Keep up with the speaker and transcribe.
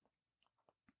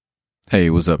Hey,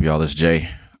 what's up, y'all? It's Jay.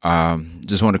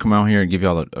 Just wanted to come out here and give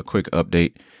y'all a quick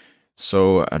update.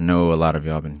 So I know a lot of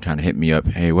y'all been kind of hitting me up.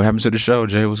 Hey, what happened to the show,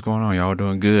 Jay? What's going on? Y'all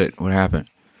doing good? What happened?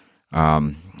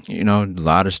 A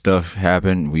lot of stuff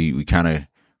happened. We kind of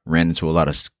ran into a lot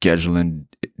of scheduling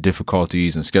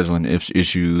difficulties and scheduling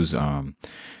issues.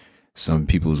 Some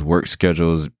people's work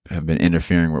schedules have been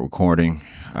interfering with recording.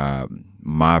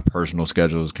 My personal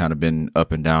schedule has kind of been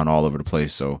up and down all over the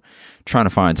place. So trying to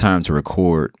find time to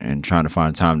record and trying to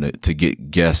find time to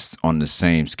get guests on the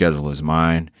same schedule as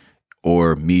mine,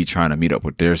 or me trying to meet up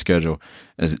with their schedule,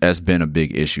 has been a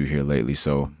big issue here lately.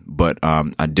 But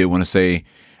I did want to say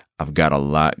I've got a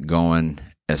lot going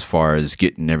as far as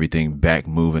getting everything back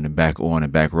moving and back on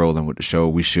and back rolling with the show.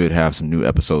 We should have some new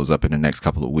episodes up in the next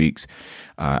couple of weeks.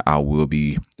 I will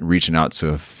be reaching out to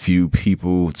a few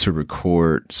people to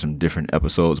record some different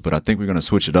episodes, but I think we're going to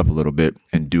switch it up a little bit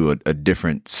and do a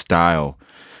different style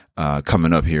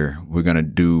coming up here. We're going to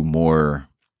do more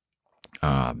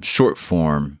short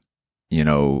form,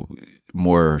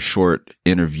 more short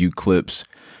interview clips,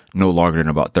 no longer than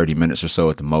about 30 minutes or so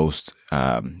at the most.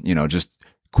 Just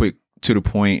quick, to the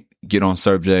point, get on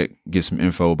subject, get some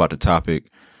info about the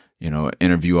topic,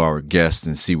 interview our guests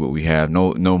and see what we have.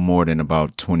 No more than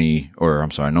about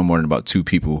no more than about two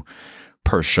people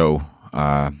per show.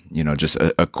 Just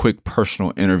a quick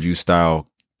personal interview style,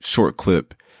 short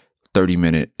clip,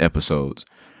 30-minute episodes.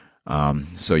 I'm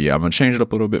going to change it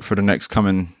up a little bit for the next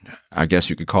coming, I guess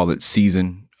you could call it,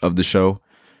 season of the show.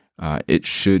 It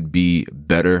should be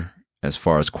better as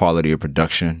far as quality of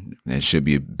production. It should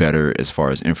be better as far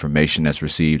as information that's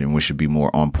received, and we should be more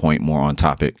on point, more on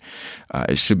topic.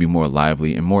 It should be more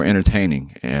lively and more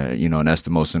entertaining. And that's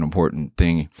the most important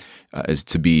thing, is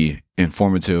to be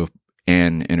informative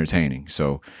and entertaining.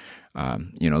 So,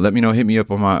 let me know, hit me up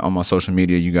on my social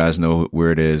media. You guys know where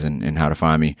it is and how to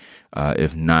find me.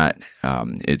 If not,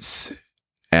 it's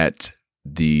at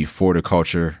the For the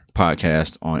Culture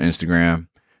podcast on Instagram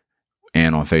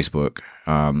and on Facebook.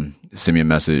 Send me a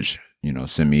message,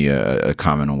 send me a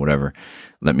comment on whatever.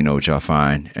 Let me know what y'all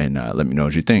find, and let me know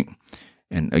what you think.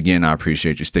 And again, I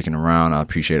appreciate you sticking around. I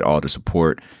appreciate all the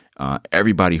support.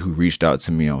 Everybody who reached out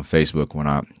to me on Facebook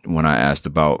when I asked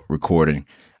about recording.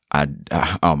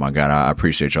 Oh my God, I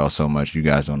appreciate y'all so much. You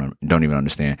guys don't even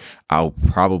understand. I'll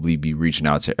probably be reaching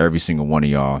out to every single one of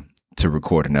y'all to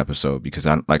record an episode, because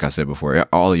like I said before,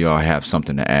 all of y'all have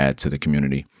something to add to the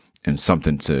community and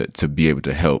something to be able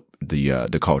to help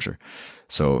the culture.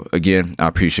 So again, I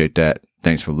appreciate that.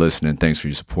 Thanks for listening. Thanks for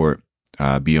your support.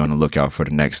 Be on the lookout for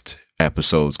the next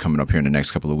episodes coming up here in the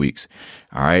next couple of weeks.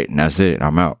 All right. And that's it.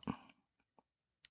 I'm out.